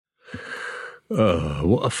Oh,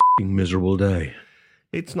 what a f***ing miserable day.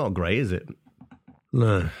 It's not great, is it?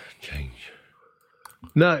 No. Change.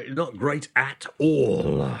 No, not great at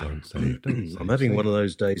all. Don't say. I'm having one of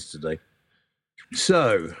those days today.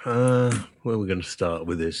 So, where are we going to start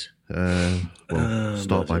with this?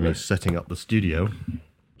 Start by me setting up the studio.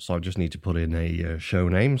 So I just need to put in a show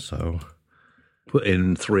name, so... Put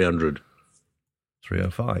in 300.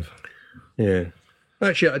 305. Yeah.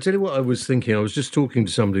 Actually, I tell you what I was thinking. I was just talking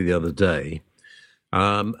to somebody the other day,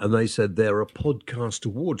 and they said there are podcast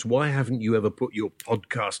awards. Why haven't you ever put your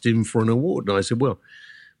podcast in for an award? And I said, well,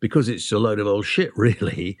 because it's a load of old shit,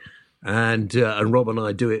 really. And Rob and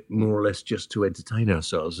I do it more or less just to entertain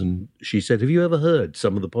ourselves. And she said, have you ever heard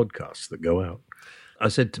some of the podcasts that go out? I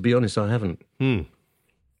said, to be honest, I haven't.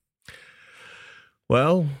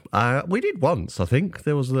 Well, we did once, I think.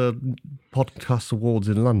 There was the podcast awards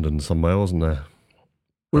in London somewhere, wasn't there?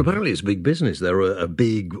 Well, apparently it's a big business. There are a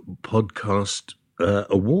big podcast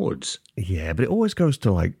awards. Yeah, but it always goes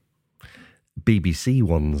to, like, BBC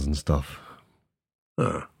ones and stuff.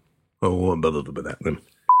 Oh, I won't bother with that then.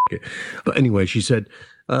 But anyway, she said,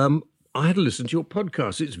 I had to listen to your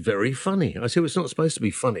podcast. It's very funny. I said, well, it's not supposed to be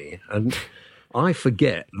funny. And I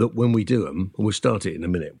forget that when we do them, we'll start it in a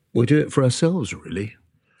minute, we do it for ourselves, really.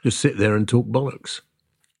 Just sit there and talk bollocks.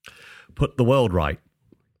 Put the world right.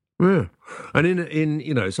 Yeah. And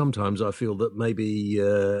in sometimes I feel that maybe,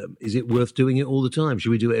 is it worth doing it all the time?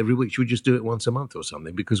 Should we do it every week? Should we just do it once a month or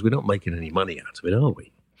something? Because we're not making any money out of it, are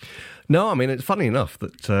we? No, I mean, it's funny enough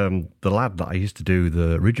that the lad that I used to do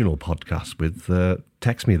the original podcast with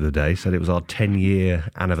texted me the other day, said it was our 10-year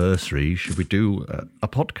anniversary. Should we do a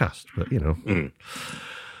podcast? But,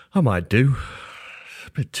 I might do.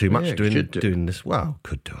 A bit too much doing this. Well,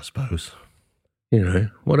 could do, I suppose.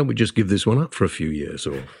 Why don't we just give this one up for a few years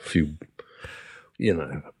or a few,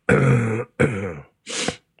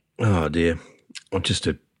 Oh, dear. I'm just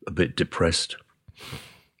a bit depressed.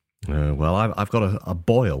 Well, I've got a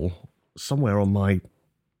boil somewhere on my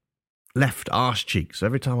left arse cheek. So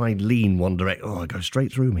every time I lean one direction, it goes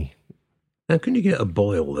straight through me. How can you get a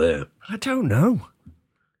boil there? I don't know.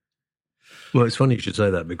 Well, it's funny you should say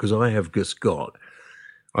that because I have just got,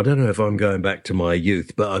 I don't know if I'm going back to my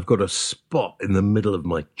youth, but I've got a spot in the middle of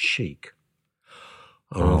my cheek.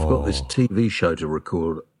 And I've got this TV show to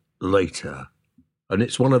record later. And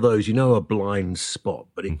it's one of those, a blind spot,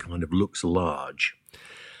 but it kind of looks large.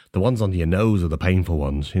 The ones under your nose are the painful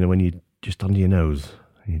ones. When you just under your nose,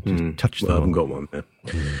 you just touch them. I haven't got one there.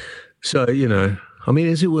 So,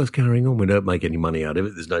 is it worth carrying on? We don't make any money out of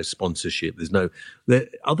it. There's no sponsorship.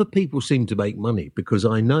 Other people seem to make money because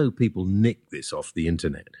I know people nick this off the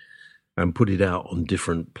internet and put it out on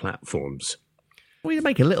different platforms. Well, you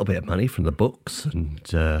make a little bit of money from the books and...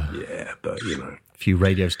 yeah, but, a few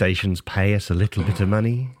radio stations pay us a little bit of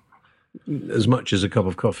money. As much as a cup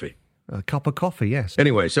of coffee. A cup of coffee, yes.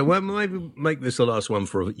 Anyway, so we'll maybe make this the last one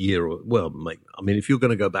for a year. If you're going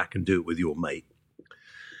to go back and do it with your mate,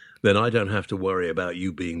 then I don't have to worry about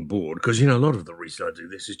you being bored because, a lot of the reason I do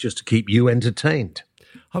this is just to keep you entertained.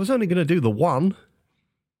 I was only going to do the one.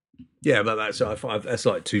 Yeah, but that's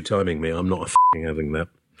like two-timing me. I'm not having that.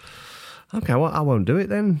 Okay, well, I won't do it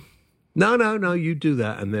then. No, you do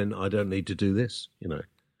that and then I don't need to do this,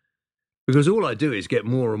 Because all I do is get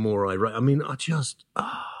more and more irate. I mean,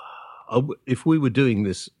 if we were doing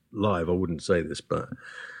this live, I wouldn't say this, but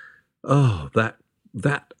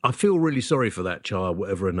that I feel really sorry for that child,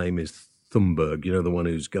 whatever her name is, Thunberg, the one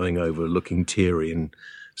who's going over looking teary and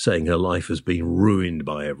saying her life has been ruined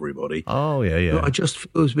by everybody. Oh, yeah. But I just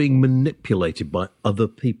feel it was being manipulated by other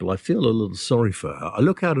people. I feel a little sorry for her. I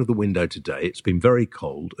look out of the window today. It's been very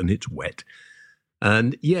cold and it's wet.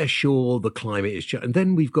 And yeah, sure, the climate is changing. And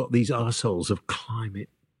then we've got these arseholes of climate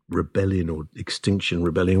rebellion or extinction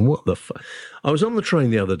rebellion. What the fuck? I was on the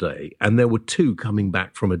train the other day and there were two coming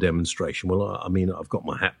back from a demonstration. Well, I've got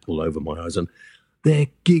my hat pulled over my eyes and they're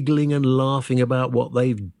giggling and laughing about what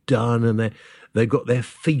they've done and they've got their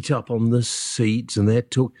feet up on the seats and they're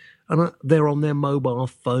on their mobile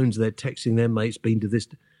phones. They're texting their mates, been to this.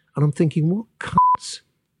 And I'm thinking, what cunts?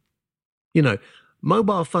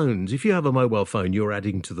 Mobile phones, if you have a mobile phone, you're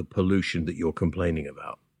adding to the pollution that you're complaining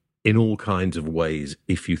about. In all kinds of ways,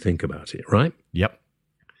 if you think about it, right? Yep.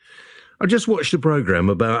 I just watched a program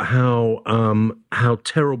about how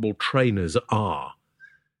terrible trainers are,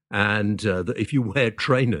 and that if you wear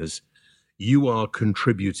trainers, you are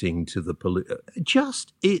contributing to the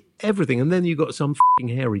everything. And then you got some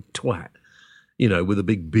fucking hairy twat, with a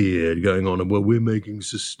big beard going on, and we're making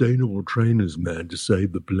sustainable trainers, man, to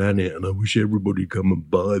save the planet, and I wish everybody come and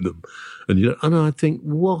buy them. And I think,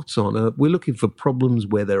 what on earth? We're looking for problems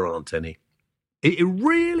where there aren't any. It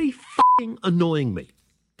really f***ing annoying me,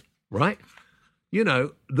 right? You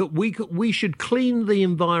know, that we should clean the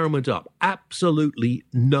environment up. Absolutely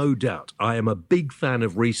no doubt. I am a big fan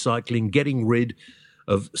of recycling, getting rid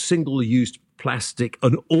of single-use plastic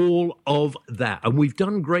and all of that. And we've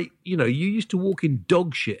done great. You know, you used to walk in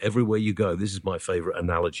dog shit everywhere you go. This is my favorite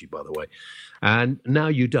analogy, by the way. And now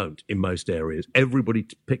you don't in most areas. Everybody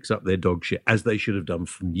picks up their dog shit, as they should have done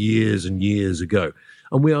from years and years ago.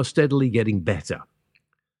 And we are steadily getting better.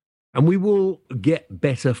 And we will get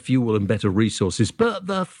better fuel and better resources. But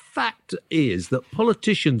the fact is that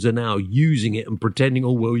politicians are now using it and pretending,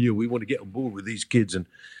 oh, well, yeah, we want to get on board with these kids. And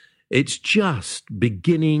it's just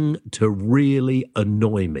beginning to really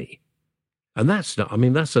annoy me. And that's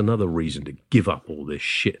another reason to give up all this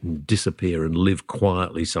shit and disappear and live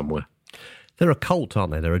quietly somewhere. They're a cult,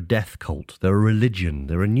 aren't they? They're a death cult. They're a religion.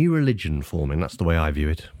 They're a new religion forming. That's the way I view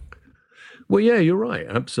it. Well, yeah, you're right.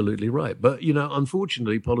 Absolutely right. But, you know,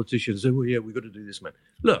 unfortunately, politicians say, well, yeah, we've got to do this, man.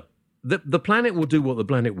 Look, the planet will do what the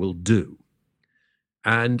planet will do.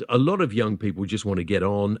 And a lot of young people just want to get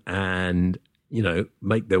on and, you know,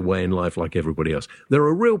 make their way in life like everybody else. There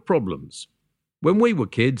are real problems. When we were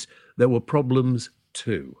kids, there were problems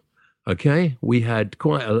too. Okay? We had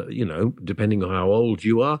quite a, you know, depending on how old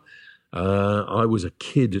you are, I was a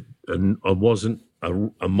kid and I wasn't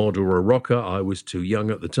a mod or a rocker. I was too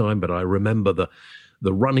young at the time, but I remember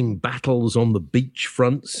the running battles on the beach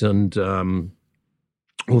fronts and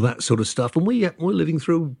all that sort of stuff. And we're living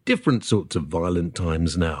through different sorts of violent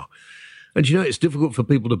times now. And, you know, it's difficult for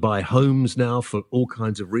people to buy homes now for all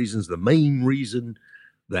kinds of reasons. The main reason,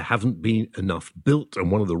 there haven't been enough built.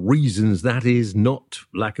 And one of the reasons that is not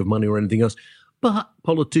lack of money or anything else, but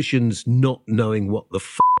politicians not knowing what the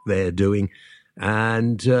they're doing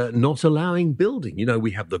and not allowing building. You know,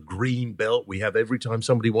 we have the green belt. We have every time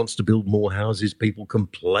somebody wants to build more houses, people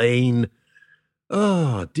complain.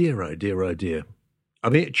 Oh, dear, oh, dear, oh, dear. I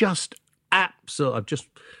mean, it just absolutely, I'm just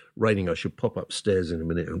raining. I should pop upstairs in a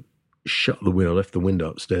minute and shut the window. I left the window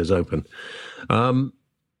upstairs open. You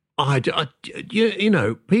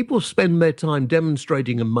know, people spend their time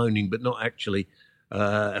demonstrating and moaning, but not actually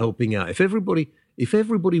helping out. If everybody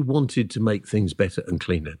wanted to make things better and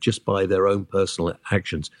cleaner just by their own personal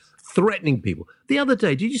actions, threatening people. The other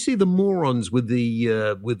day, did you see the morons with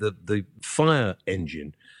the fire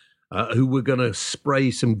engine who were going to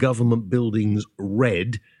spray some government buildings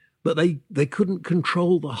red, but they couldn't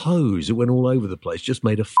control the hose. It went all over the place, just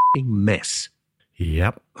made a f***ing mess.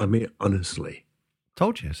 Yep. I mean, honestly.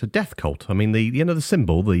 Told you, it's a death cult. I mean, the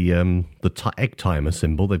symbol, the egg timer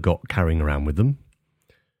symbol they've got carrying around with them.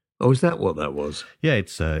 Oh, is that what that was? Yeah,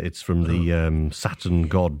 it's from the Saturn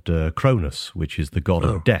god Cronus, which is the god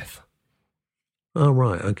of death. Oh,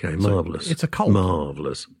 right. Okay, marvellous. So it's a cult.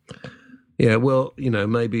 Marvellous. Yeah, well, you know,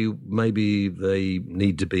 maybe they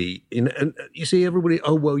need to be in. And you see, everybody.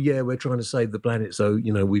 Oh, well, yeah, we're trying to save the planet, so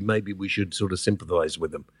you know, we should sort of sympathise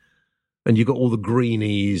with them. And you got all the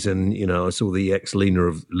greenies, and you know, I saw the ex-leader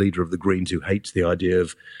of the Greens who hates the idea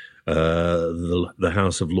of the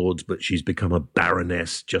House of Lords, but she's become a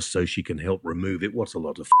baroness just so she can help remove it. What a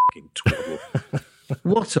lot of fucking twaddle!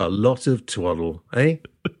 What a lot of twaddle, eh?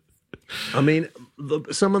 I mean,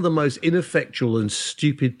 some of the most ineffectual and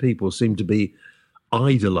stupid people seem to be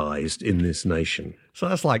idolised in this nation. So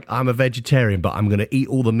that's like, I'm a vegetarian, but I'm going to eat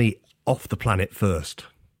all the meat off the planet first.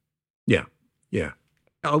 Yeah, yeah.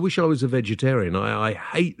 I wish I was a vegetarian. I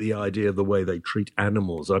hate the idea of the way they treat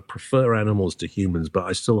animals. I prefer animals to humans, but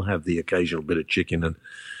I still have the occasional bit of chicken, and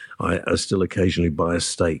I still occasionally buy a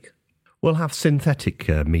steak. We'll have synthetic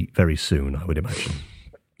meat very soon, I would imagine.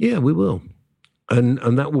 Yeah, we will.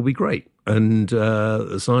 And that will be great. And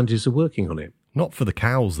the scientists are working on it. Not for the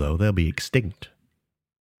cows, though. They'll be extinct.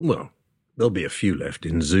 Well, there'll be a few left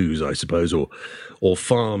in zoos, I suppose, or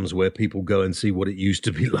farms where people go and see what it used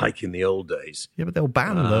to be like in the old days. Yeah, but they'll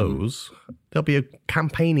ban those. There'll be a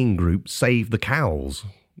campaigning group, Save the Cows.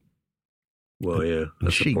 Well, yeah,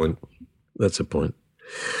 that's a point. That's a point.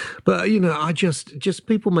 But, you know, I just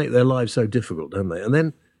people make their lives so difficult, don't they? And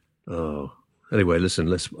then, anyway,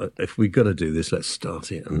 listen, if we're going to do this, let's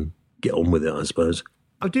start it and get on with it, I suppose.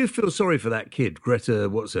 I do feel sorry for that kid, Greta,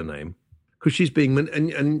 what's her name? Because she's being,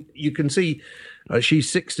 and you can see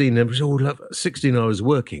she's 16, and 16 hours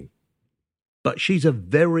working. But she's a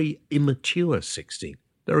very immature 16,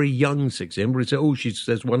 very young 16. Everybody says, oh, she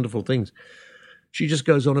says wonderful things. She just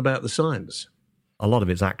goes on about the science. A lot of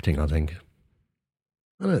it's acting, I think.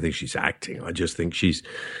 I don't think she's acting. I just think she's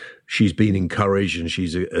been encouraged, and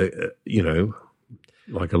she's, you know,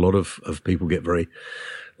 like a lot of people get very,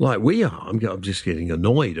 like we are. I'm just getting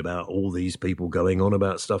annoyed about all these people going on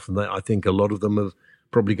about stuff, and I think a lot of them have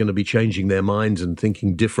probably going to be changing their minds and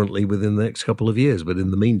thinking differently within the next couple of years. But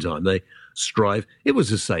in the meantime, they strive. It was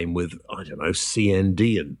the same with, I don't know,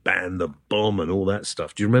 CND and ban the bomb and all that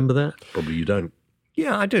stuff. Do you remember that? Probably you don't.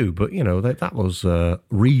 Yeah, I do. But, that was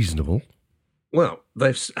reasonable. Well,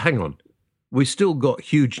 hang on. We've still got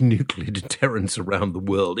huge nuclear deterrents around the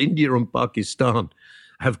world. India and Pakistan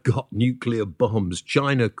have got nuclear bombs.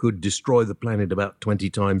 China could destroy the planet about 20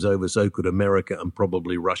 times over, so could America and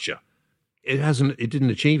probably Russia. It didn't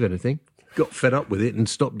achieve anything. Got fed up with it and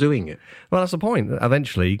stopped doing it. Well, that's the point.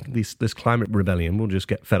 Eventually, this climate rebellion will just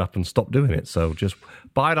get fed up and stop doing it. So just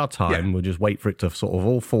bide our time. Yeah. We'll just wait for it to sort of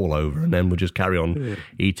all fall over, and then we'll just carry on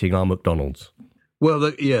eating our McDonald's. Well,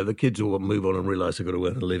 the kids will move on and realise they've got to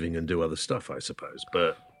earn a living and do other stuff, I suppose.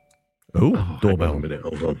 But doorbell. Hang on a minute.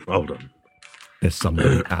 Hold on. There's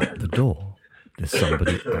somebody at the door. There's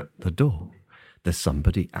somebody at the door. There's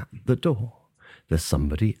somebody at the door. There's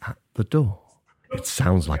somebody at the door. It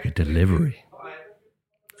sounds like a delivery.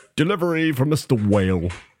 Delivery from Mr. Whale.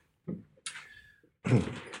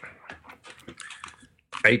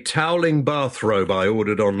 A toweling bathrobe I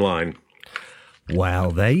ordered online.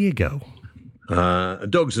 Well, there you go.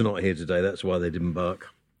 Dogs are not here today. That's why they didn't bark.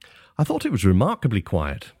 I thought it was remarkably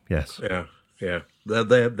quiet. Yes. Yeah.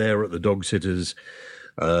 They're at the dog sitters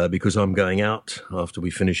because I'm going out after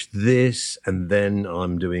we finish this, and then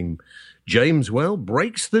I'm doing James Well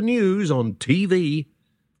Breaks the News on TV,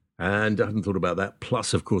 and I hadn't thought about that.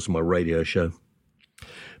 Plus, of course, my radio show.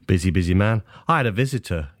 Busy man. I had a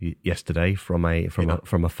visitor yesterday from a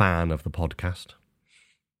fan of the podcast.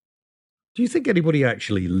 Do you think anybody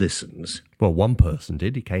actually listens? Well, one person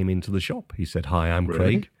did. He came into the shop. He said, "Hi, I'm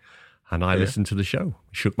Craig," and I listened to the show.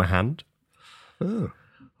 He shook my hand. Oh.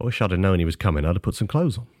 I wish I'd have known he was coming. I'd have put some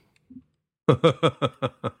clothes on.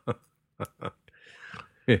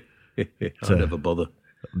 I never bother.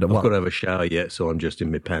 I've got to have a shower yet, so I'm just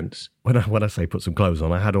in my pants. When I say put some clothes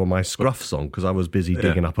on, I had all my scruffs on because I was busy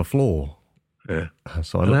digging up a floor. Yeah.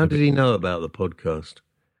 So how did he know about the podcast?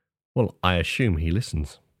 Well, I assume he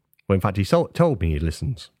listens. Well, in fact, he told me he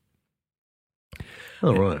listens.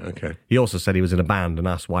 Oh, right, okay. He also said he was in a band and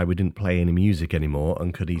asked why we didn't play any music anymore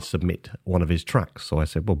and could he submit one of his tracks. So I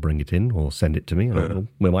said, well, bring it in or send it to me and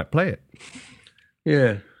we might play it.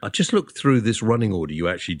 Yeah. I just looked through this running order you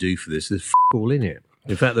actually do for this. There's all in it.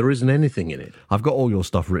 In fact, there isn't anything in it. I've got all your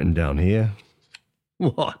stuff written down here.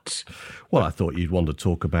 What? Well, I thought you'd want to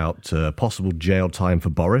talk about possible jail time for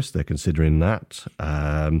Boris. They're considering that.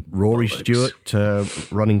 Rory Stewart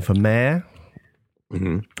running for mayor.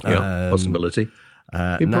 Mm-hmm. Yeah, possibility.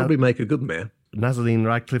 He'd probably make a good mayor. Nazanin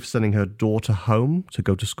Radcliffe sending her daughter home to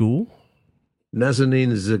go to school.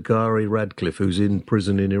 Nazanin Zaghari Radcliffe, who's in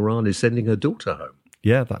prison in Iran, is sending her daughter home.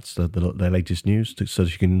 Yeah, that's their latest news, so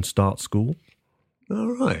she can start school.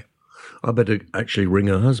 All right. I better actually ring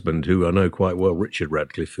her husband, who I know quite well, Richard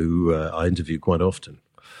Radcliffe, who I interview quite often.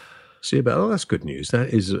 See about, that's good news. That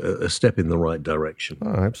is a step in the right direction.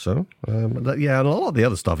 I hope so. And a lot of the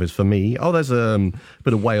other stuff is for me. Oh, there's a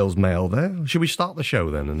bit of Wales mail there. Should we start the show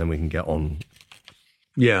then, and then we can get on?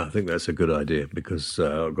 Yeah, I think that's a good idea because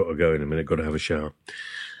I've got to go in a minute, got to have a shower.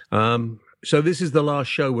 So this is the last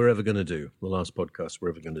show we're ever going to do, the last podcast we're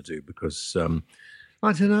ever going to do because...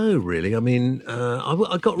 I don't know, really. I mean,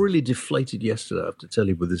 I got really deflated yesterday, I have to tell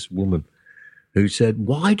you, with this woman who said,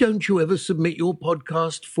 why don't you ever submit your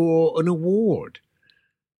podcast for an award?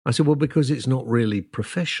 I said, well, because it's not really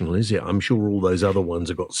professional, is it? I'm sure all those other ones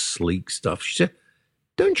have got sleek stuff. She said,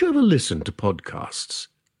 don't you ever listen to podcasts?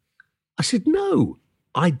 I said, no,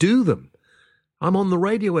 I do them. I'm on the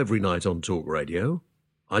radio every night on Talk Radio.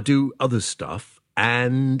 I do other stuff,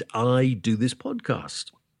 and I do this podcast,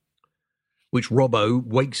 which Robbo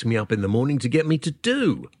wakes me up in the morning to get me to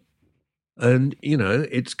do. And,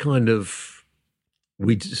 it's kind of,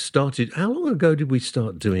 we started, how long ago did we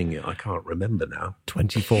start doing it? I can't remember now.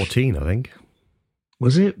 2014, I think.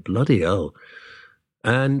 Was it? Bloody hell.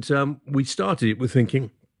 And we started it with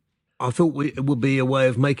thinking, I thought it would be a way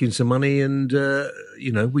of making some money and,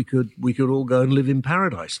 we could all go and live in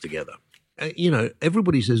paradise together.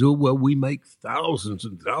 Everybody says, oh, well, we make thousands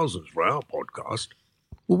and thousands for our podcast.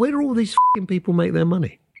 Well, where do all these f***ing people make their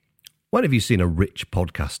money? When have you seen a rich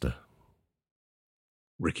podcaster?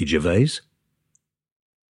 Ricky Gervais.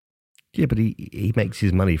 Yeah, but he makes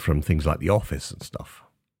his money from things like The Office and stuff.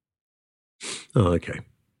 Oh, okay.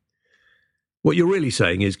 What you're really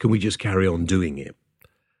saying is, can we just carry on doing it?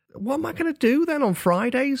 What am I going to do then on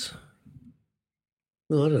Fridays?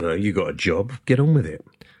 Well, I don't know. You got a job. Get on with it.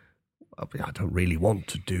 I don't really want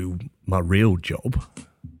to do my real job.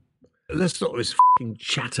 Let's stop this f***ing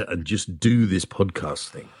chatter and just do this podcast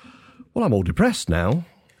thing. Well, I'm all depressed now.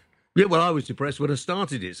 Yeah, well, I was depressed when I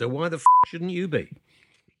started it, so why the shouldn't you be?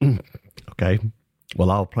 Okay. Well,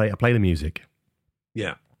 I'll play the music.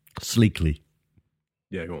 Yeah. Sleekly.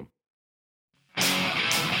 Yeah, go on.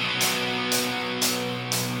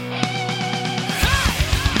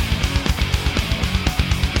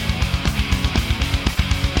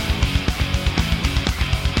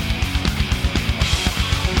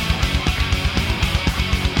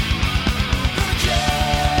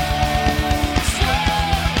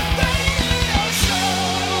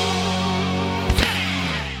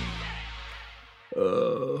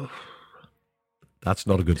 That's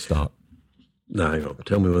not a good start. No, hang on.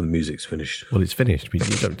 Tell me when the music's finished. Well, it's finished. You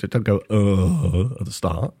don't go at the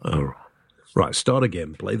start. Oh, right. Start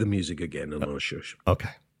again. Play the music again, and I'll shush.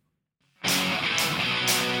 Okay.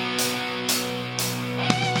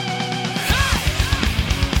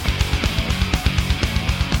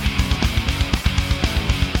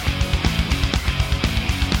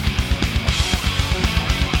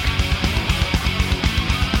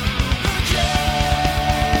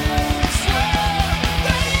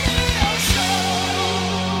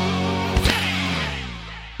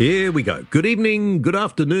 Here we go. Good evening, good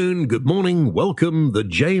afternoon, good morning. Welcome, the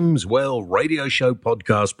James Well Radio Show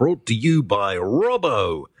podcast brought to you by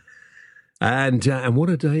Robbo. And what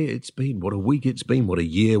a day it's been. What a week it's been. What a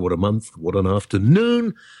year, what a month, what an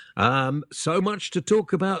afternoon. So much to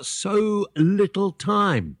talk about, so little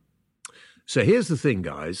time. So here's the thing,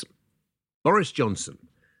 guys. Boris Johnson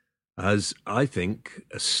has, I think,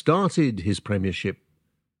 started his premiership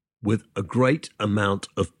with a great amount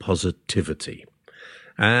of positivity.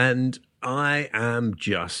 And I am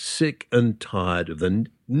just sick and tired of the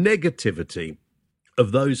negativity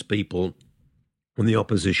of those people on the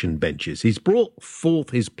opposition benches. He's brought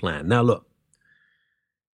forth his plan. Now, look,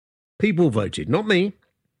 people voted, not me.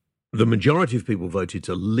 The majority of people voted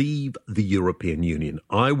to leave the European Union.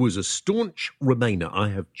 I was a staunch Remainer. I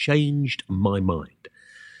have changed my mind.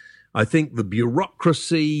 I think the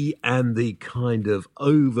bureaucracy and the kind of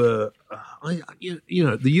the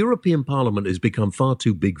European Parliament has become far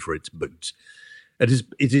too big for its boots. It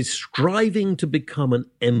is striving to become an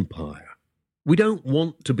empire. We don't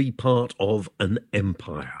want to be part of an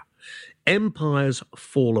empire. Empires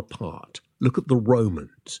fall apart. Look at the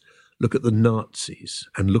Romans, look at the Nazis,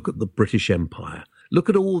 and look at the British Empire. Look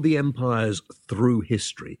at all the empires through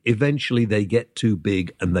history. Eventually they get too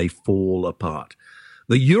big and they fall apart.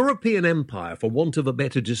 The European Empire, for want of a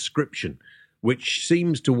better description, which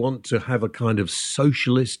seems to want to have a kind of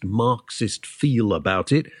socialist, Marxist feel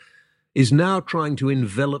about it, is now trying to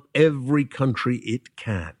envelop every country it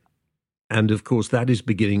can. And, of course, that is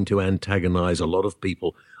beginning to antagonize a lot of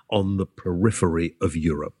people on the periphery of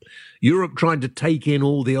Europe. Europe tried to take in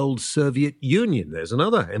all the old Soviet Union. There's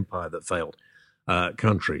another empire that failed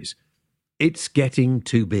countries. It's getting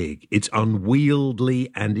too big. It's unwieldy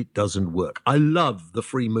and it doesn't work. I love the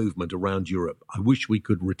free movement around Europe. I wish we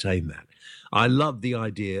could retain that. I love the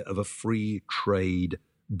idea of a free trade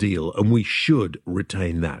deal, and we should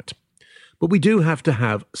retain that. But we do have to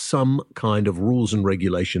have some kind of rules and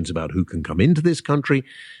regulations about who can come into this country,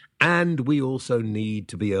 and we also need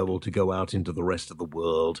to be able to go out into the rest of the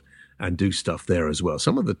world and do stuff there as well.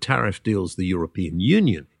 Some of the tariff deals the European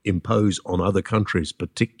Union impose on other countries,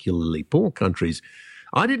 particularly poor countries,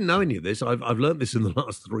 I didn't know any of this. I've learned this in the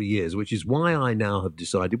last 3 years, which is why I now have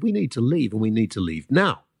decided we need to leave, and we need to leave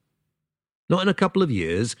now. Not in a couple of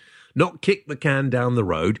years, not kick the can down the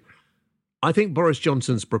road. I think Boris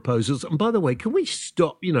Johnson's proposals, and by the way, can we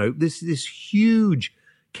stop, this huge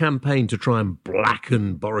campaign to try and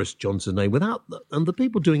blacken Boris Johnson's name and the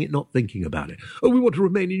people doing it not thinking about it. Oh, we want to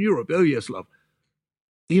remain in Europe. Oh, yes, love.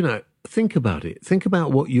 Think about it. Think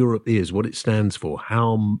about what Europe is, what it stands for,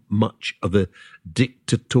 how much of a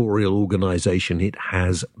dictatorial organization it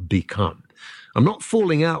has become. I'm not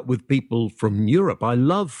falling out with people from Europe. I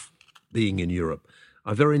love being in Europe.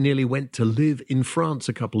 I very nearly went to live in France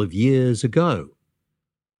a couple of years ago.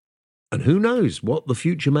 And who knows what the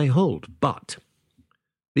future may hold. But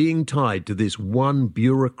being tied to this one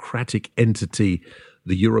bureaucratic entity,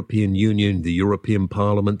 the European Union, the European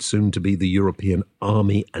Parliament, soon to be the European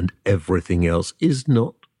Army, and everything else, is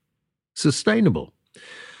not sustainable.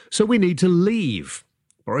 So we need to leave.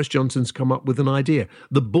 Boris Johnson's come up with an idea.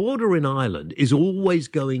 The border in Ireland is always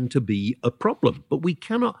going to be a problem, but we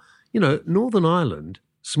cannot, Northern Ireland,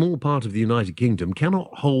 small part of the United Kingdom,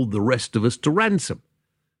 cannot hold the rest of us to ransom.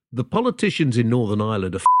 The politicians in Northern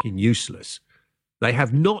Ireland are fucking useless. They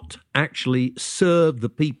have not actually served the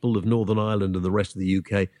people of Northern Ireland and the rest of the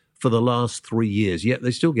UK for the last 3 years, yet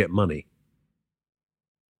they still get money.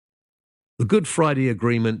 The Good Friday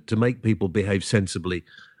Agreement to make people behave sensibly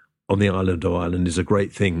on the island of Ireland is a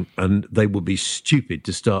great thing, and they would be stupid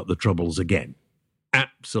to start the Troubles again.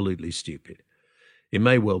 Absolutely stupid. It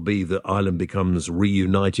may well be that Ireland becomes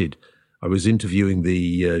reunited. I was interviewing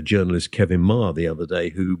the journalist Kevin Marr the other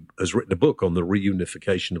day, who has written a book on the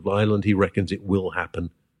reunification of Ireland. He reckons it will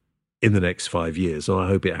happen in the next 5 years, and I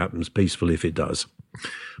hope it happens peacefully if it does.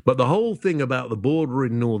 But the whole thing about the border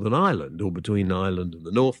in Northern Ireland, or between Ireland and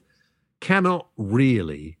the north, cannot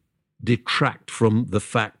really detract from the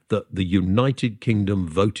fact that the United Kingdom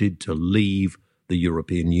voted to leave the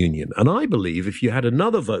European Union. And I believe if you had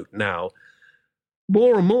another vote now,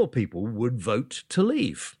 more and more people would vote to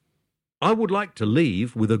leave. I would like to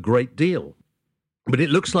leave with a great deal. But it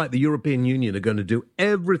looks like the European Union are going to do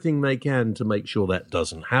everything they can to make sure that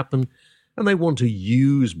doesn't happen. And they want to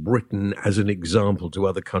use Britain as an example to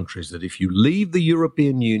other countries that if you leave the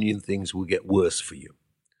European Union, things will get worse for you.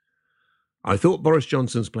 I thought Boris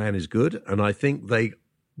Johnson's plan is good, and I think they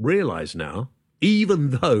realise now, even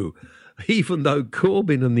though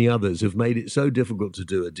Corbyn and the others have made it so difficult to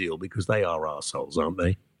do a deal because they are arseholes, aren't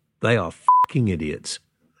they? They are fucking idiots.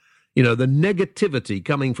 You know, the negativity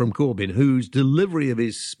coming from Corbyn, whose delivery of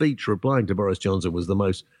his speech replying to Boris Johnson was the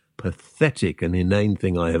most pathetic and inane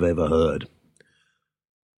thing I have ever heard.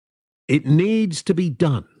 It needs to be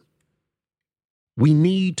done. We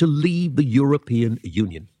need to leave the European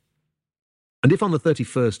Union. And if on the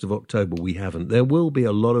 31st of October we haven't, there will be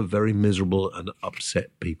a lot of very miserable and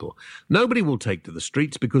upset people. Nobody will take to the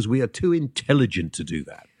streets because we are too intelligent to do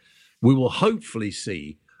that. We will hopefully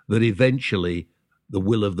see that eventually the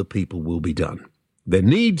will of the people will be done. There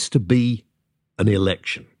needs to be an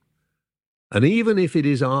election. And even if it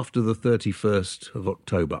is after the 31st of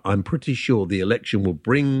October, I'm pretty sure the election will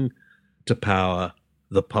bring to power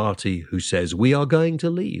the party who says we are going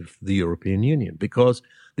to leave the European Union, because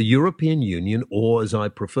the European Union, or as I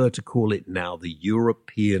prefer to call it now, the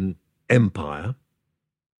European Empire,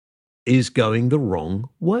 is going the wrong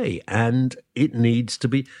way. And it needs to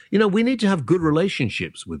be, we need to have good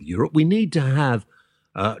relationships with Europe. We need to have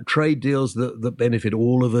trade deals that benefit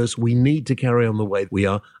all of us. We need to carry on the way we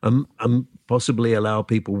are, possibly allow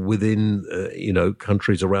people within,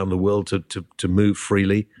 countries around the world to move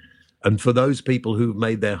freely. And for those people who've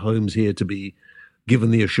made their homes here to be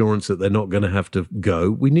given the assurance that they're not going to have to go,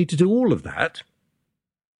 we need to do all of that.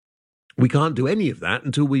 We can't do any of that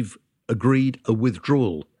until we've agreed a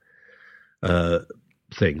withdrawal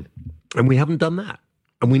thing. And we haven't done that.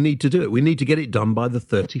 And we need to do it. We need to get it done by the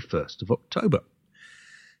 31st of October.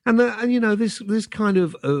 And this kind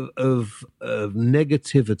of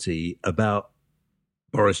negativity about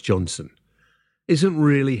Boris Johnson isn't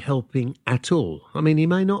really helping at all. I mean, he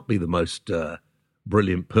may not be the most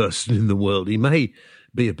brilliant person in the world. He may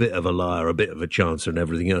be a bit of a liar, a bit of a chancer and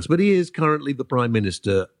everything else, but he is currently the Prime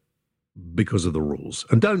Minister because of the rules.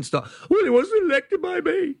 And don't start, well, he wasn't elected by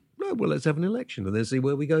me. No, well, let's have an election and then see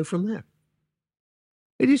where we go from there.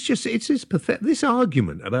 It's pathetic. This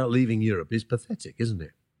argument about leaving Europe is pathetic, isn't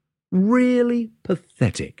it? Really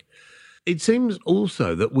pathetic. It seems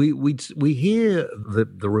also that we hear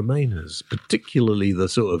the Remainers, particularly the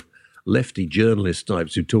sort of lefty journalist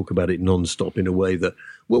types who talk about it non-stop in a way that,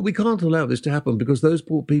 well, we can't allow this to happen because those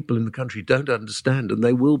poor people in the country don't understand and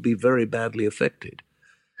they will be very badly affected.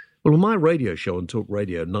 Well, on my radio show on Talk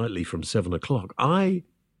Radio nightly from 7 o'clock, I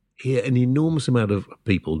hear an enormous amount of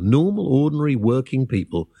people, normal, ordinary, working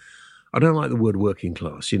people. I don't like the word working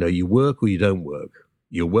class. You work or you don't work.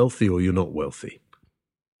 You're wealthy or you're not wealthy.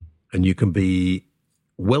 And you can be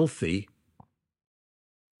wealthy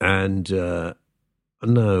and, what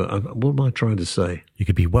am I trying to say? You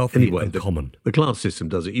could be wealthy anyway, and common. The class system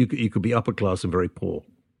does it. You could be upper class and very poor.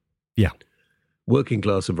 Yeah. Working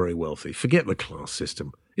class and very wealthy. Forget the class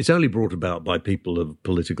system. It's only brought about by people of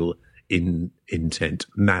political intent,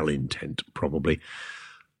 malintent, probably.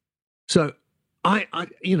 So,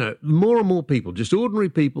 more and more people, just ordinary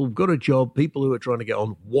people who've got a job, people who are trying to get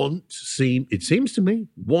on, want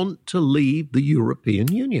to leave the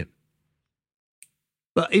European Union.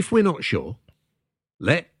 But if we're not sure,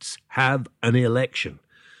 let's have an election.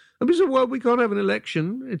 And we said, well, we can't have an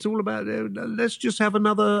election. It's all about, let's just have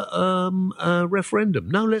another referendum.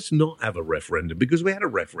 No, let's not have a referendum, because we had a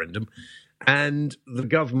referendum and the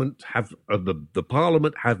government the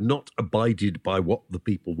parliament have not abided by what the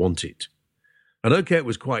people wanted. And okay, it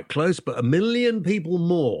was quite close, but 1 million people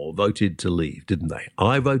more voted to leave, didn't they?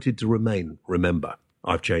 I voted to remain. Remember,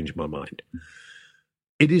 I've changed my mind.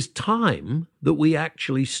 It is time that we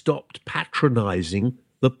actually stopped patronising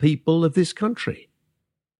the people of this country.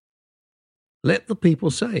 Let the people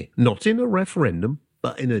say, not in a referendum,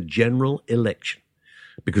 but in a general election.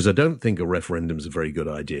 Because I don't think a referendum is a very good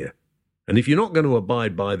idea. And if you're not going to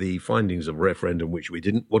abide by the findings of a referendum, which we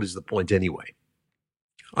didn't, what is the point anyway?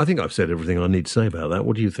 I think I've said everything I need to say about that.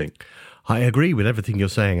 What do you think? I agree with everything you're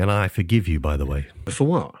saying, and I forgive you, by the way. For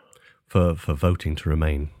what? For voting to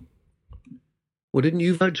remain. Well, didn't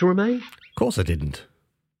you vote to remain? Of course I didn't.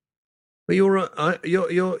 But you're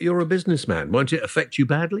a businessman. Won't it affect you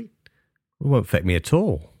badly? It won't affect me at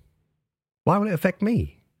all. Why will it affect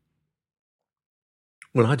me?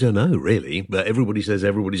 Well, I don't know, really. But everybody says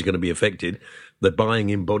everybody's going to be affected. They're buying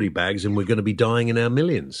in body bags and we're going to be dying in our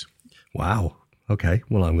millions. Wow. Okay.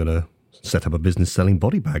 Well, I'm going to set up a business selling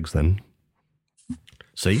body bags then.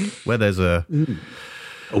 See? Where there's a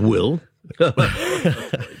will. There's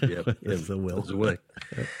a will. There's a way.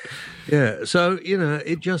 Yeah. So,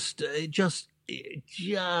 it just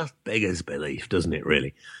beggars belief, doesn't it,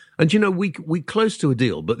 really? And, we close to a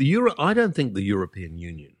deal, but I don't think the European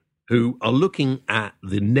Union, who are looking at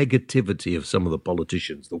the negativity of some of the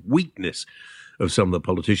politicians, the weakness of some of the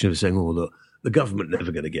politicians, are saying, oh, look, the government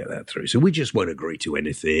never going to get that through, so we just won't agree to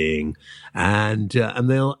anything, and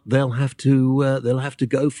they'll have to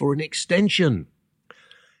go for an extension.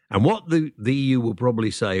 And what the EU will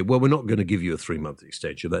probably say, well, we're not going to give you a 3-month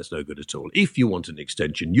extension. That's no good at all. If you want an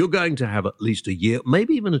extension, you're going to have at least a year,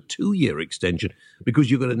 maybe even a 2-year extension,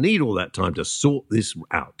 because you're going to need all that time to sort this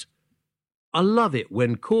out. I love it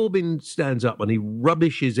when Corbyn stands up and he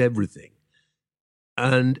rubbishes everything.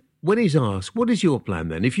 And when he's asked, what is your plan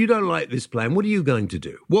then? If you don't like this plan, what are you going to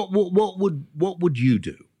do? What would you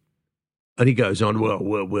do? And he goes on, well,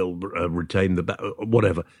 we'll retain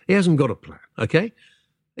whatever. He hasn't got a plan, okay?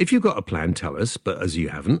 If you've got a plan, tell us, but as you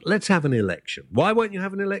haven't, let's have an election. Why won't you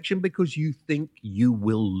have an election? Because you think you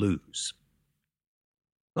will lose.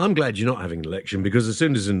 I'm glad you're not having an election, because as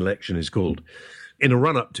soon as an election is called, in a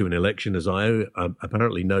run-up to an election, as I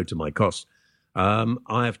apparently know to my cost,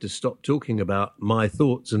 I have to stop talking about my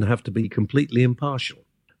thoughts and have to be completely impartial.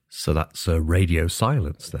 So that's radio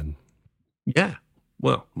silence then? Yeah,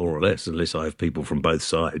 well, more or less, unless I have people from both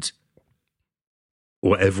sides.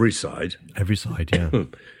 Or every side. Every side, yeah.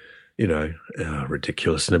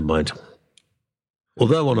 Ridiculous, never mind.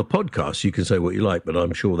 Although on a podcast you can say what you like, but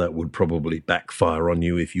I'm sure that would probably backfire on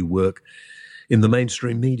you if you work in the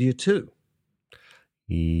mainstream media too.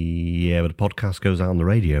 Yeah, but a podcast goes out on the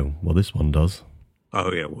radio. Well, this one does.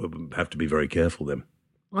 Oh, yeah, we'll have to be very careful then.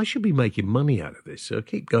 I should be making money out of this, so I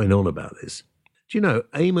keep going on about this. Do you know,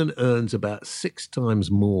 Eamon earns about 6 times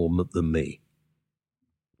more than me.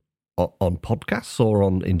 On podcasts or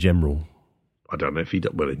in general? I don't know if he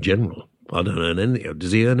does. Well, in general, I don't earn anything.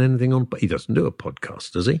 Does he earn anything on? He doesn't do a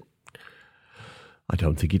podcast, does he? I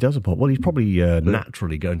don't think he does a podcast. Well, he's probably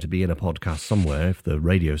naturally going to be in a podcast somewhere if the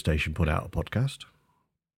radio station put out a podcast.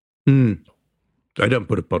 They don't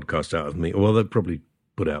put a podcast out of me. Well, they probably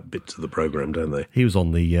put out bits of the programme, don't they? He was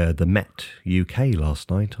on the Met UK last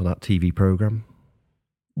night on that TV programme.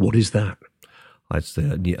 What is that?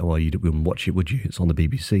 Well, you wouldn't watch it, would you? It's on the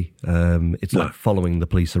BBC. It's like following the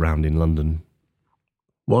police around in London.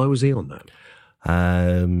 Why was he on that?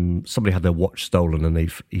 Somebody had their watch stolen and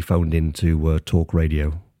he phoned in to Talk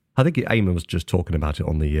Radio. I think Eamon was just talking about it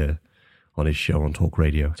on his show on Talk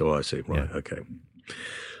Radio. So I see. Right. Yeah. Okay.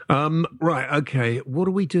 Right. Okay. What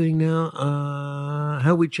are we doing now?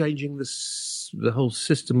 How are we changing the whole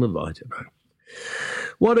system of? I don't know.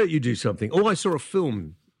 Why don't you do something? Oh, I saw a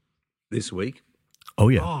film this week. Oh,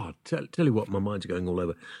 yeah. Oh, tell you what, my mind's going all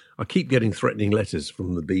over. I keep getting threatening letters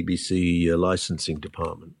from the BBC licensing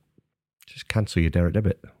department. Just cancel your direct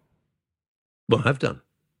debit. Well, I have done,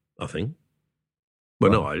 I think.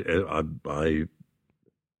 Well, no, I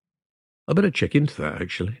better check into that,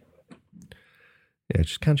 actually. Yeah,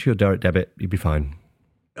 just cancel your direct debit. You'll be fine.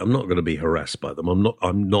 I'm not going to be harassed by them. I'm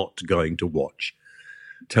not going to watch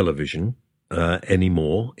television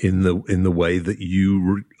anymore in the way that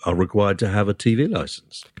you are required to have a TV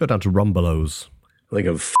license. Go down to Rumbelows. I think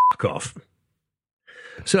I'm fuck off.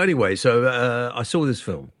 So anyway, I saw this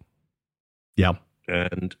film. Yeah.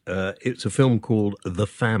 And it's a film called The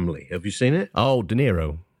Family. Have you seen it? Oh, De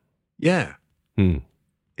Niro. Yeah. Is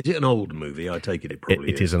it an old movie? I take it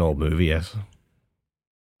probably is. It is an old movie, yes.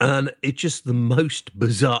 And it's just the most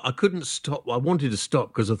bizarre. I couldn't stop. I wanted to stop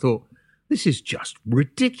because I thought, this is just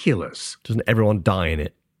ridiculous. Doesn't everyone die in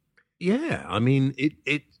it? Yeah, I mean,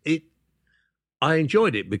 I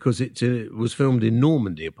enjoyed it because it was filmed in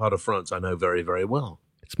Normandy, a part of France I know very, very well.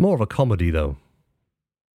 It's more of a comedy, though.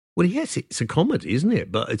 Well, yes, it's a comedy, isn't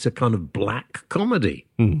it? But it's a kind of black comedy.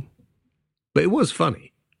 Mm. But it was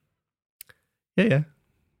funny. Yeah.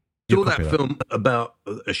 Saw that film about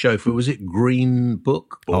a chauffeur. Was it Green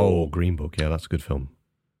Book? Green Book. Yeah, that's a good film.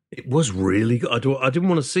 It was really good. I didn't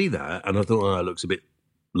want to see that, and I thought, it looks a bit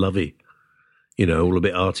lovey. all a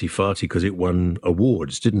bit arty-farty because it won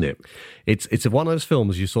awards, didn't it? It's one of those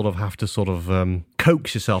films you sort of have to sort of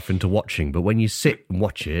coax yourself into watching, but when you sit and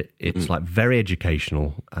watch it, it's like very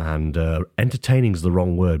educational and entertaining is the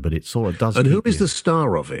wrong word, but it sort of does. And who is the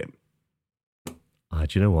star of it? Do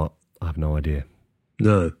you know what? I have no idea.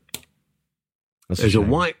 No. There's a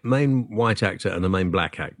a main white actor and a main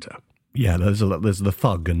black actor. Yeah, there's the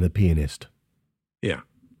thug and the pianist. Yeah.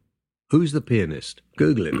 Who's the pianist?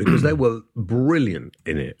 Google it, because they were brilliant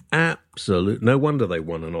in it. Absolute. No wonder they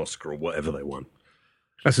won an Oscar or whatever they won.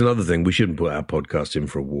 That's another thing. We shouldn't put our podcast in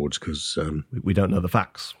for awards because... we don't know the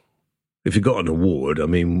facts. If you got an award,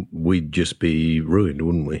 we'd just be ruined,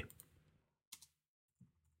 wouldn't we?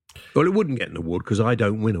 Well, it wouldn't get an award because I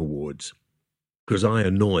don't win awards. Because I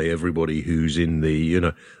annoy everybody who's in the,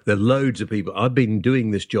 there are loads of people. I've been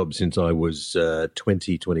doing this job since I was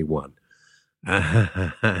 21.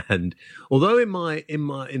 And although in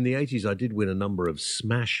the 80s I did win a number of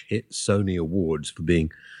smash hit Sony awards for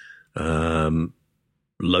being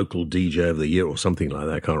local DJ of the year or something like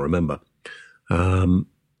that, I can't remember. I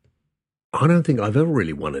don't think I've ever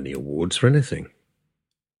really won any awards for anything.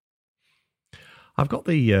 I've got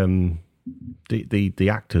the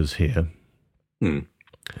actors here.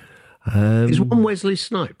 Is one Wesley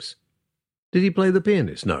Snipes? Did he play the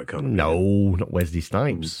pianist? No, I can't remember. No, not Wesley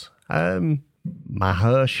Snipes.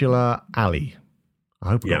 Mahershala Ali. I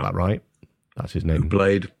hope I got that right. That's his name. Who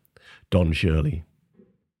played Don Shirley.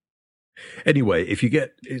 Anyway,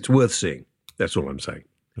 it's worth seeing. That's all I'm saying.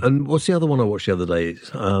 And what's the other one I watched the other day? It's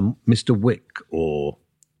Mr. Wick or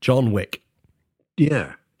John Wick.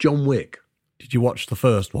 Yeah, John Wick. Did you watch the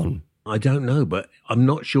first one? I don't know, but I'm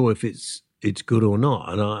not sure if it's good or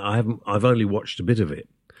not, and I've only watched a bit of it.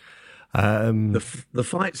 The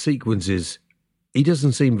fight sequences, he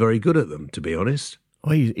doesn't seem very good at them, to be honest.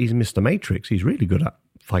 Oh, he's Mr. Matrix. He's really good at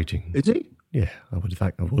fighting. Is he? Yeah, I would have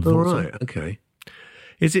thought. All right, okay.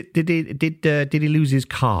 Is it? Did he lose his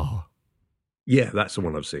car? Yeah, that's the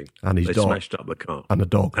one I've seen. And his they dog smashed up the car and the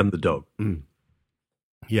dog and the dog.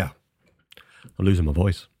 Yeah, I'm losing my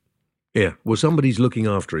voice. Yeah, well, somebody's looking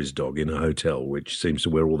after his dog in a hotel, which seems to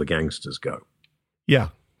where all the gangsters go. Yeah,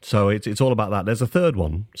 so it's all about that. There's a third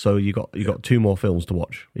one, so you got 2 more films to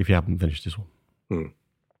watch if you haven't finished this one.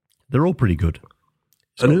 They're all pretty good.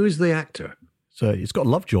 Who is the actor? So it's got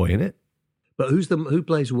Lovejoy in it. But who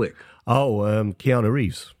plays Wick? Oh, Keanu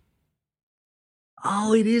Reeves.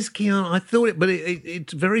 Oh, it is Keanu. I thought it, but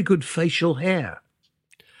it's very good facial hair.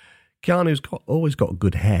 Keanu's always got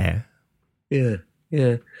good hair. Yeah.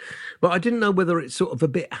 But I didn't know whether it's sort of a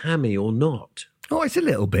bit hammy or not. Oh, it's a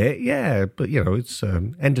little bit, yeah. But, it's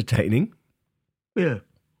entertaining. Yeah.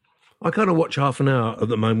 I kind of watch half an hour at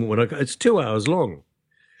the moment it's 2 hours long.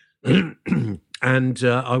 And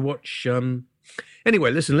I watch...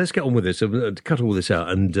 Anyway, listen, let's get on with this. Cut all this out.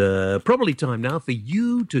 And probably time now for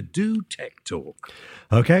you to do Tech Talk.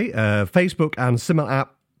 Okay. Facebook and similar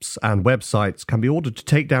apps and websites can be ordered to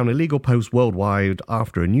take down illegal posts worldwide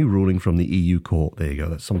after a new ruling from the EU court. There you go.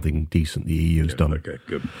 That's something decent the EU's done. Okay,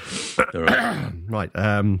 good. All right. Right.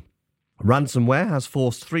 Ransomware has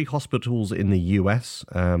forced 3 hospitals in the US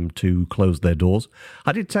to close their doors.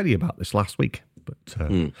 I did tell you about this last week. But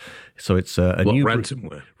so it's a new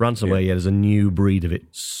ransomware. Ransomware, yeah. There's a new breed of it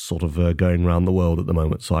sort of going around the world at the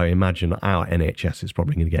moment. So I imagine our NHS is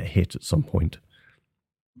probably going to get hit at some point.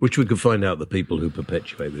 Which we could find out the people who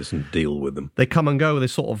perpetuate this and deal with them. They come and go. They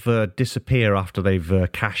sort of disappear after they've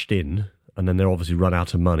cashed in, and then they're obviously run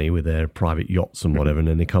out of money with their private yachts and whatever, and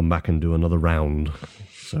then they come back and do another round.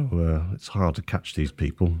 So it's hard to catch these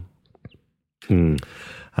people.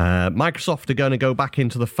 Microsoft are going to go back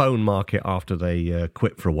into the phone market after they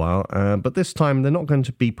quit for a while, but this time they're not going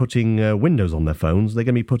to be putting Windows on their phones. They're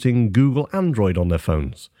going to be putting Google Android on their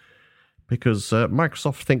phones because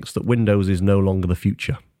Microsoft thinks that Windows is no longer the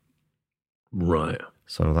future. Right.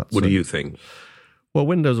 So that's what do you think? Well,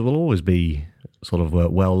 Windows will always be sort of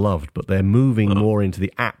well loved, but they're moving more into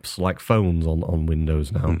the apps like phones on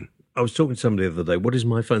Windows now. I was talking to somebody the other day. What is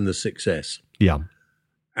my phone? The 6S. Yeah.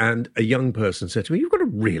 And a young person said to me, "You've got a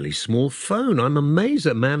really small phone. I'm amazed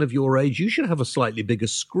at a man of your age. You should have a slightly bigger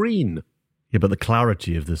screen." Yeah, but the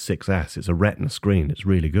clarity of the 6S, it's a Retina screen. It's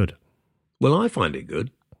really good. Well, I find it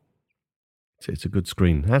good. It's a good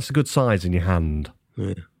screen. That's a good size in your hand.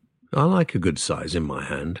 Yeah. I like a good size in my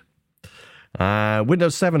hand.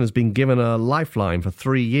 Windows 7 has been given a lifeline for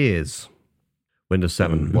 3 years. Windows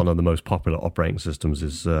 7, one of the most popular operating systems,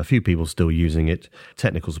 is a few people still using it.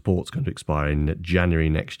 Technical support's going to expire in January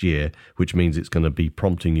next year, which means it's going to be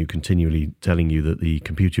prompting you continually, telling you that the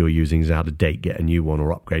computer you're using is out of date, get a new one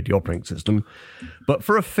or upgrade the operating system. But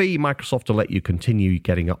for a fee, Microsoft will let you continue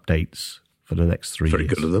getting updates for the next 3 years. Very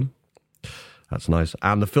good of them. That's nice.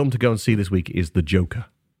 And the film to go and see this week is The Joker.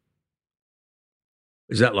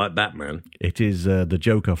 Is that like Batman? It is The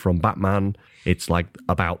Joker from Batman. It's like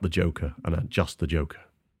about the Joker and just the Joker.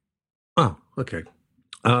 Oh, okay.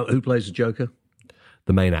 Who plays the Joker?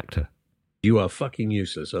 The main actor. You are fucking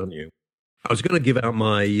useless, aren't you? I was going to give out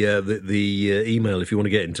my the email if you want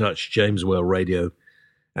to get in touch,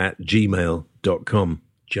 jameswellradio@gmail.com.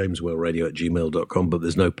 jameswellradio@gmail.com, but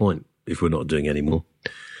there's no point if we're not doing any more.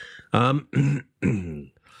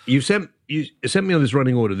 You sent me on this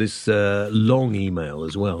running order this long email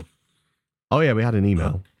as well. Oh, yeah, we had an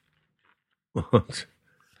email. What?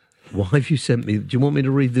 Why have you sent me? Do you want me to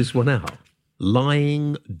read this one out?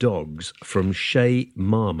 Lying Dogs from Shay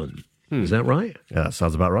Marmon. Is that right? Yeah, that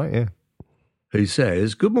sounds about right, yeah. Who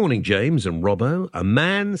says, "Good morning, James and Robbo. A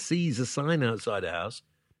man sees a sign outside a house,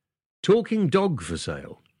 talking dog for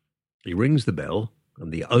sale. He rings the bell,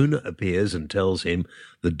 and the owner appears and tells him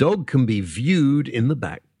the dog can be viewed in the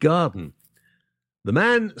back garden. The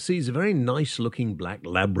man sees a very nice-looking black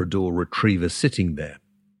Labrador retriever sitting there.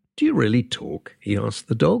 'Do you really talk?' he asks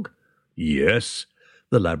the dog. 'Yes,'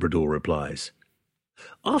 the Labrador replies.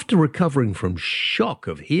 After recovering from shock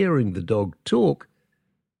of hearing the dog talk,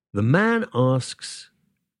 the man asks,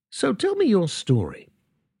 'So tell me your story.'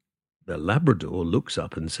 The Labrador looks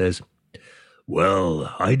up and says,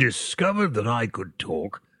 'Well, I discovered that I could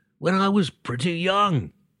talk when I was pretty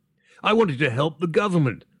young. I wanted to help the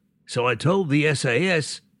government, so I told the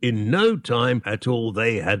SAS. In no time at all,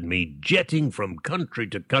 they had me jetting from country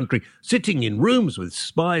to country, sitting in rooms with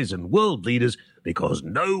spies and world leaders, because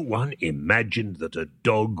no one imagined that a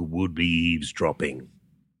dog would be eavesdropping.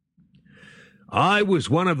 I was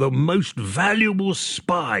one of the most valuable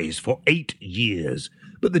spies for 8 years,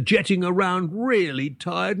 but the jetting around really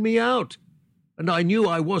tired me out. And I knew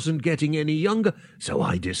I wasn't getting any younger, so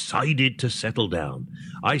I decided to settle down.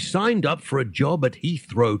 I signed up for a job at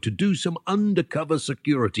Heathrow to do some undercover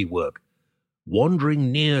security work,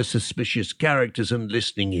 wandering near suspicious characters and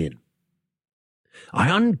listening in. I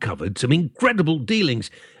uncovered some incredible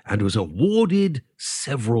dealings and was awarded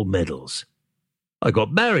several medals. I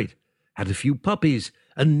got married, had a few puppies,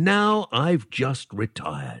 and now I've just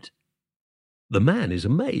retired.' The man is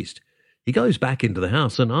amazed. He goes back into the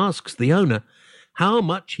house and asks the owner how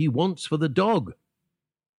much he wants for the dog.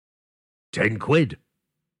 10 quid,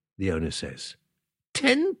 the owner says.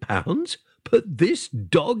 10 pounds? But this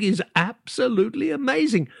dog is absolutely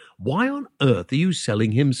amazing. Why on earth are you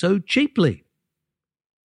selling him so cheaply?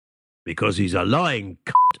 Because he's a lying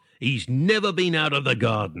cunt. He's never been out of the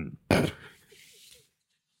garden.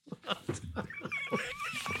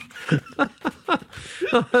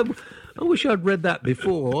 I wish I'd read that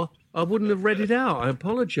before. I wouldn't have read it out. I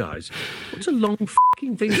apologise. What's a long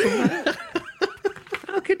fucking thing from that?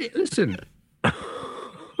 How can it... Listen.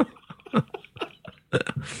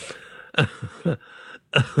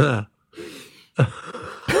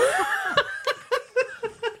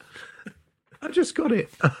 I just got it.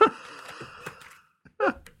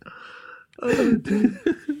 Oh, dear.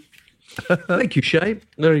 Thank you, Shay.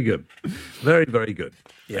 Very good. Very, very good.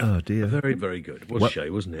 Yeah. Oh, dear. Very, very good. Was Shay,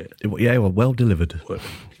 wasn't it? Yeah, well delivered.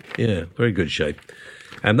 Yeah, very good, Shay.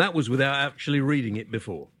 And that was without actually reading it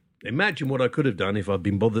before. Imagine what I could have done if I'd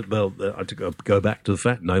been bothered. Well, I had to go back to the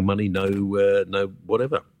fact, no money, no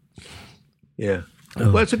whatever. Yeah.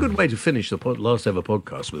 Oh. Well, it's a good way to finish the last ever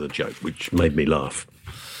podcast with a joke, which made me laugh.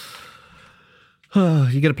 You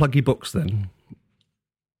going to plug your books then?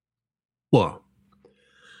 What?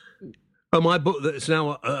 Oh, my book that's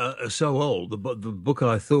now so old, the book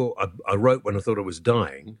I thought I wrote when I thought I was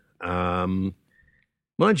dying.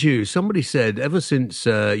 Mind you, somebody said ever since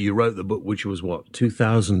you wrote the book, which was what,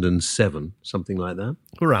 2007, something like that?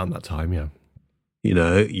 Around that time, yeah. You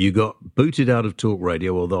know, you got booted out of talk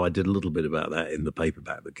radio, although I did a little bit about that in the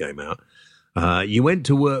paperback that came out. You went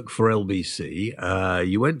to work for LBC.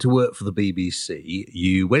 You went to work for the BBC.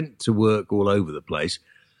 You went to work all over the place.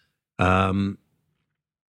 And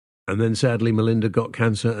then, sadly, Melinda got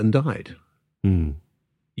cancer and died. Mm.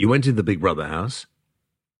 You went in the Big Brother house.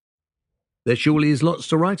 There surely is lots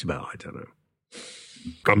to write about. I don't know.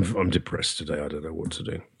 I'm depressed today. I don't know what to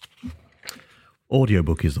do.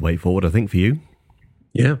 Audiobook is the way forward, I think, for you.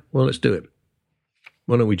 Yeah, well, let's do it.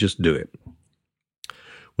 Why don't we just do it?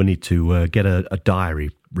 We need to get a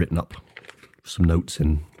diary written up, some notes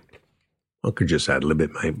in. I could just add a little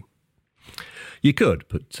bit, mate. You could,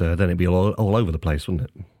 but then it'd be all over the place, wouldn't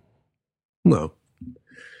it? Well,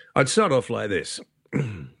 I'd start off like this.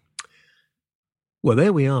 Well,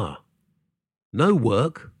 there we are. No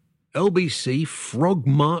work. LBC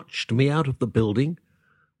frog-marched me out of the building,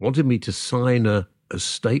 wanted me to sign a a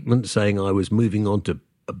statement saying I was moving on to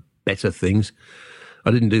better things.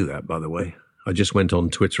 I didn't do that, by the way. I just went on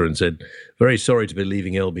Twitter and said, very sorry to be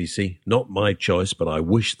leaving LBC. Not my choice, but I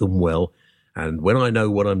wish them well. And when I know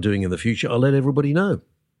what I'm doing in the future, I'll let everybody know.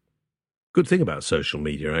 Good thing about social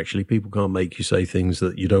media, actually. People can't make you say things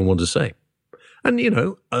that you don't want to say. And,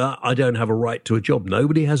 I don't have a right to a job.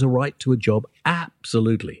 Nobody has a right to a job.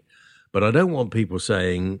 Absolutely. But I don't want people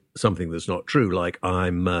saying something that's not true, like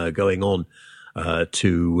I'm going on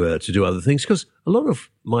to do other things, because a lot of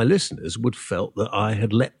my listeners would felt that I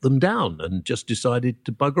had let them down and just decided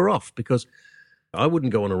to bugger off, because I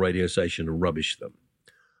wouldn't go on a radio station and rubbish them.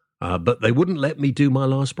 But they wouldn't let me do my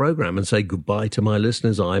last program and say goodbye to my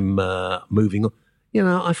listeners. I'm moving on.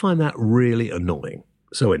 I find that really annoying.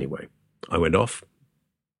 So anyway, I went off.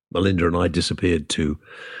 Melinda and I disappeared to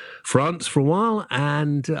France for a while,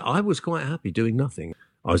 and I was quite happy doing nothing.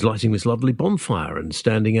 I was lighting this lovely bonfire and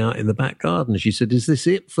standing out in the back garden. She said, is this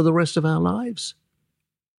it for the rest of our lives?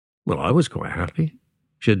 Well, I was quite happy.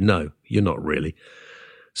 She said, no, you're not really.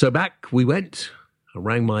 So back we went. I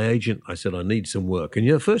rang my agent. I said, I need some work. And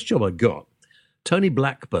the first job I got, Tony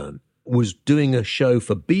Blackburn was doing a show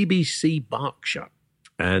for BBC Berkshire.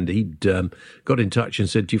 And he'd got in touch and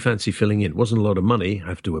said, do you fancy filling in? It wasn't a lot of money, I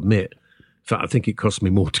have to admit. In fact, I think it cost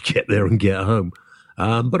me more to get there and get home.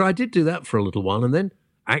 But I did do that for a little while and then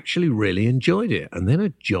actually really enjoyed it. And then a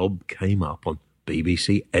job came up on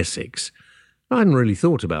BBC Essex. I hadn't really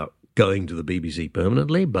thought about going to the BBC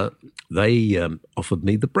permanently, but they offered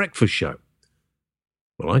me the breakfast show.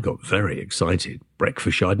 Well, I got very excited.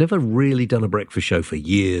 Breakfast show. I'd never really done a breakfast show for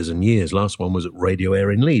years and years. Last one was at Radio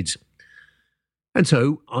Air in Leeds. And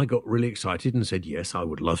so I got really excited and said, yes, I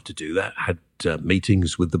would love to do that. Had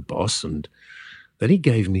meetings with the boss, and then he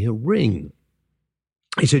gave me a ring.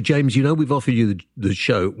 He said, James, we've offered you the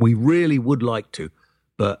show. We really would like to,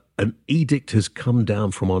 but an edict has come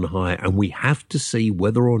down from on high, and we have to see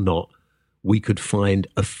whether or not we could find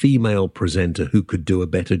a female presenter who could do a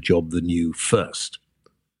better job than you first.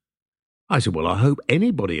 I said, well, I hope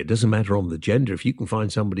anybody, it doesn't matter on the gender, if you can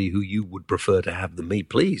find somebody who you would prefer to have than me,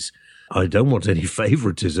 please. I don't want any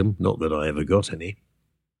favoritism, not that I ever got any.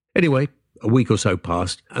 Anyway, a week or so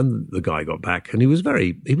passed, and the guy got back, and he was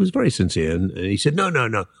very sincere, and he said,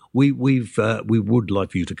 no, we would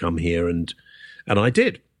like for you to come here, and I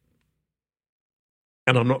did.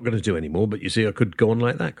 And I'm not going to do any more, but you see, I could go on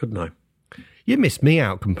like that, couldn't I? You missed me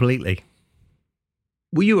out completely.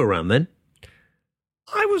 Were you around then?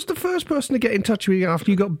 I was the first person to get in touch with you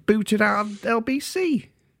after you got booted out of LBC.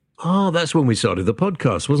 Oh, that's when we started the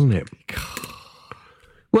podcast, wasn't it?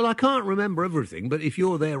 Well, I can't remember everything, but if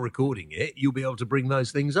you're there recording it, you'll be able to bring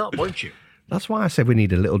those things up, won't you? That's why I said we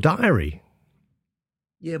need a little diary.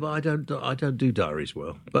 Yeah, but I don't do diaries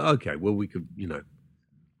well. But okay, well, we could,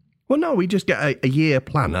 Well, no, we just get a year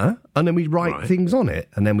planner, and then we write things on it,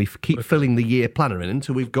 and then we keep filling the year planner in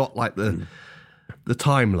until we've got like the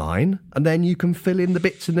timeline, and then you can fill in the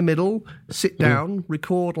bits in the middle, sit down,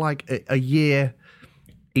 record like a year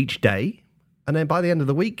each day, and then by the end of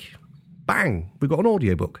the week, bang, we've got an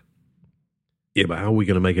audiobook. Yeah, but how are we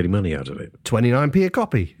going to make any money out of it? 29p a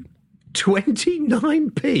copy.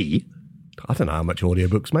 29p? I don't know how much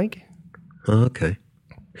audiobooks make. Okay.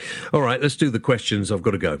 All right, let's do the questions. I've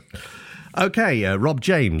got to go. Okay, Rob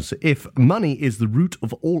James, if money is the root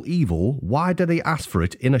of all evil, why do they ask for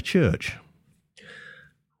it in a church?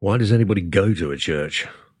 Why does anybody go to a church?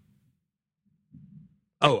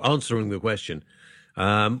 Oh, answering the question.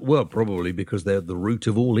 Well, probably because they're the root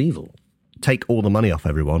of all evil. Take all the money off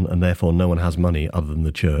everyone, and therefore no one has money other than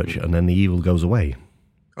the church, and then the evil goes away.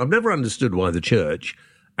 I've never understood why the church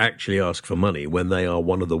actually ask for money when they are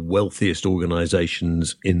one of the wealthiest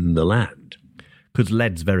organisations in the land. Because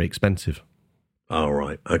lead's very expensive. Oh,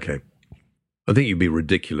 right, okay. I think you'd be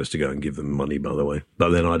ridiculous to go and give them money, by the way. But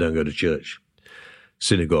then I don't go to church,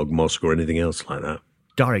 synagogue, mosque, or anything else like that.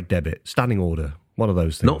 Direct debit, standing order, one of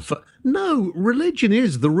those things. No, religion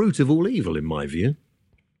is the root of all evil, in my view.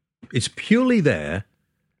 It's purely there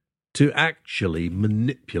to actually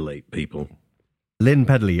manipulate people. Lynn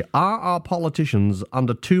Pedley, are our politicians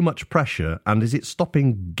under too much pressure, and is it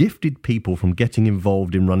stopping gifted people from getting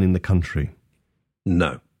involved in running the country?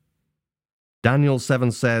 No.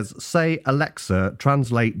 Daniel7 says, say, Alexa,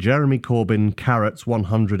 translate Jeremy Corbyn carrots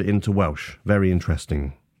 100 into Welsh. Very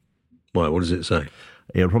interesting. Why, what does it say?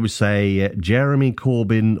 It'll probably say, Jeremy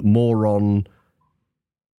Corbyn moron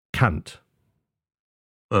cant.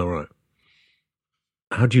 Oh, right.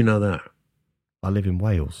 How do you know that? I live in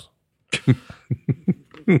Wales.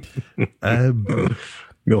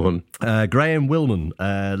 Go on. Graham Willman,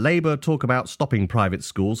 Labour talk about stopping private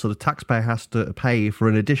schools, so the taxpayer has to pay for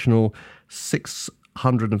an additional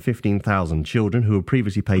 615,000 children who were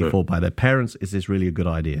previously paid for by their parents. Is this really a good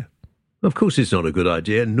idea? Of course it's not a good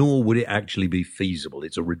idea, nor would it actually be feasible.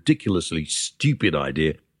 It's a ridiculously stupid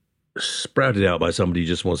idea, sprouted out by somebody who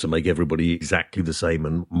just wants to make everybody exactly the same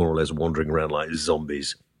and more or less wandering around like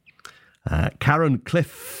zombies. Karen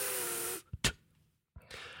Clift.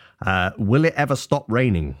 Will it ever stop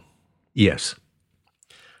raining? Yes.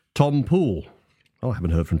 Tom Poole. Oh, I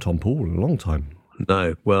haven't heard from Tom Poole in a long time.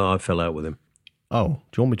 No, well, I fell out with him. Oh,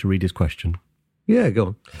 do you want me to read his question? Yeah, go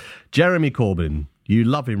on. Jeremy Corbyn. You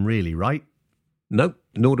love him really, right? No,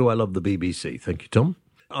 nor do I love the BBC. Thank you, Tom.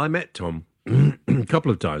 I met Tom a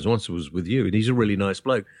couple of times. Once I was with you, and he's a really nice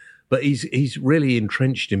bloke. But he's really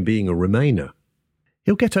entrenched in being a Remainer.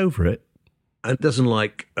 He'll get over it. And doesn't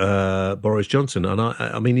like Boris Johnson. And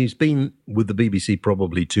I mean, he's been with the BBC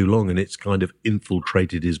probably too long, and it's kind of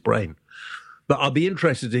infiltrated his brain. But I'll be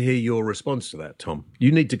interested to hear your response to that, Tom.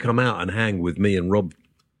 You need to come out and hang with me and Rob.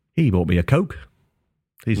 He bought me a Coke.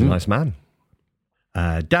 He's a nice man.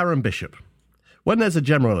 Darren Bishop. When there's a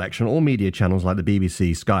general election, all media channels like the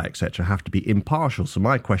BBC, Sky, etc. have to be impartial. So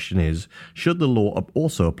my question is, should the law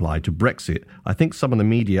also apply to Brexit? I think some of the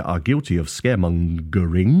media are guilty of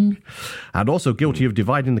scaremongering and also guilty of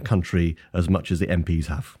dividing the country as much as the MPs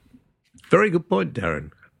have. Very good point,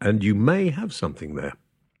 Darren. And you may have something there.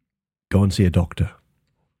 Go and see a doctor.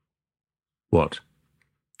 What?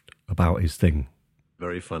 About his thing.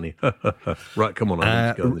 Very funny. Right, come on. I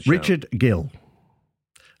need to go in the shower. Richard Gill.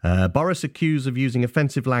 Boris accused of using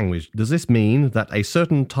offensive language. Does this mean that a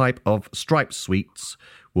certain type of striped sweets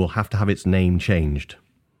will have to have its name changed?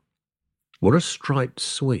 What are striped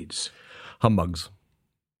sweets? Humbugs.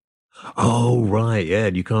 Oh, right, yeah.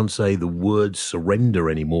 And you can't say the word surrender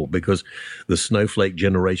anymore because the snowflake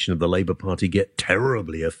generation of the Labour Party get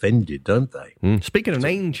terribly offended, don't they? Speaking of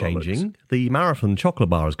name changing, the Marathon chocolate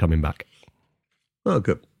bar is coming back. Oh,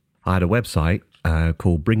 good. I had a website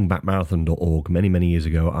called bringbackmarathon.org many years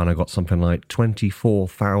ago, and I got something like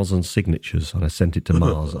 24,000 signatures, and I sent it to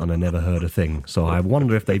Mars, and I never heard a thing. So I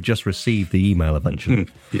wonder if they've just received the email eventually.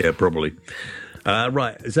 Yeah, probably.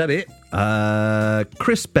 Right, is that it?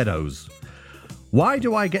 Chris Beddoes. Why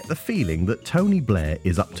do I get the feeling that Tony Blair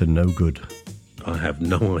is up to no good? I have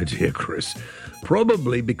no idea, Chris.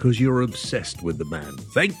 Probably because you're obsessed with the man.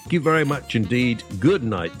 Thank you very much indeed. Good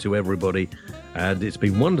night to everybody. And it's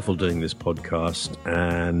been wonderful doing this podcast.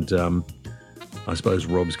 And I suppose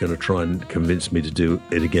Rob's going to try and convince me to do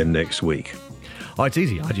it again next week. Oh, it's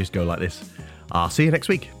easy. I just go like this. I'll see you next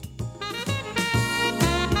week.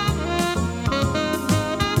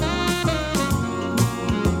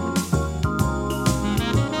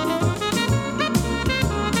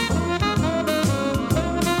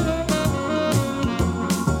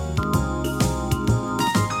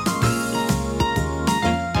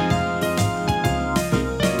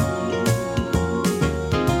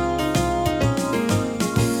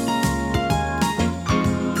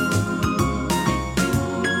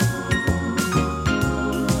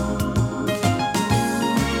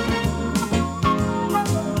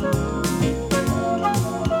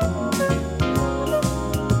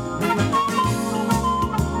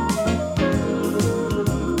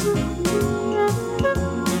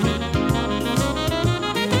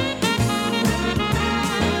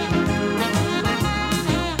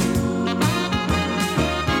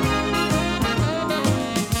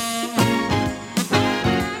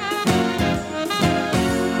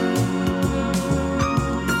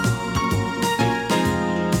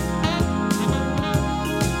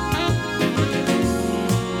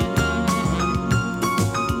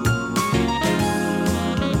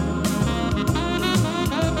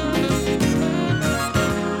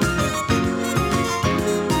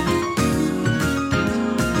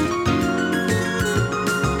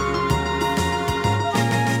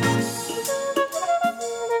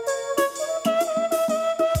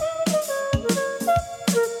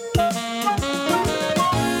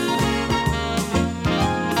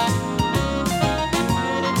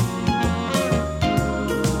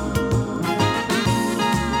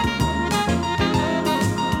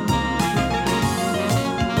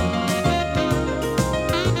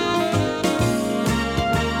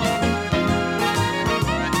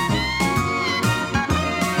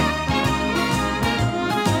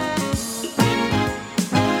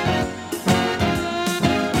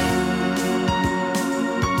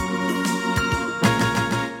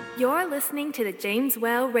 Listening to the James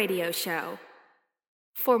Well Radio Show.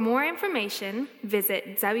 For more information,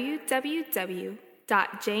 visit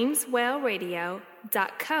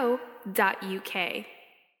www.jameswellradio.co.uk.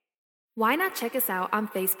 Why not check us out on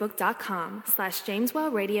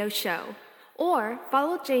Facebook.com/JamesWellRadio Show or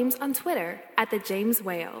follow James on Twitter at The James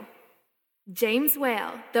Whale. James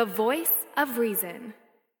Whale, the voice of reason.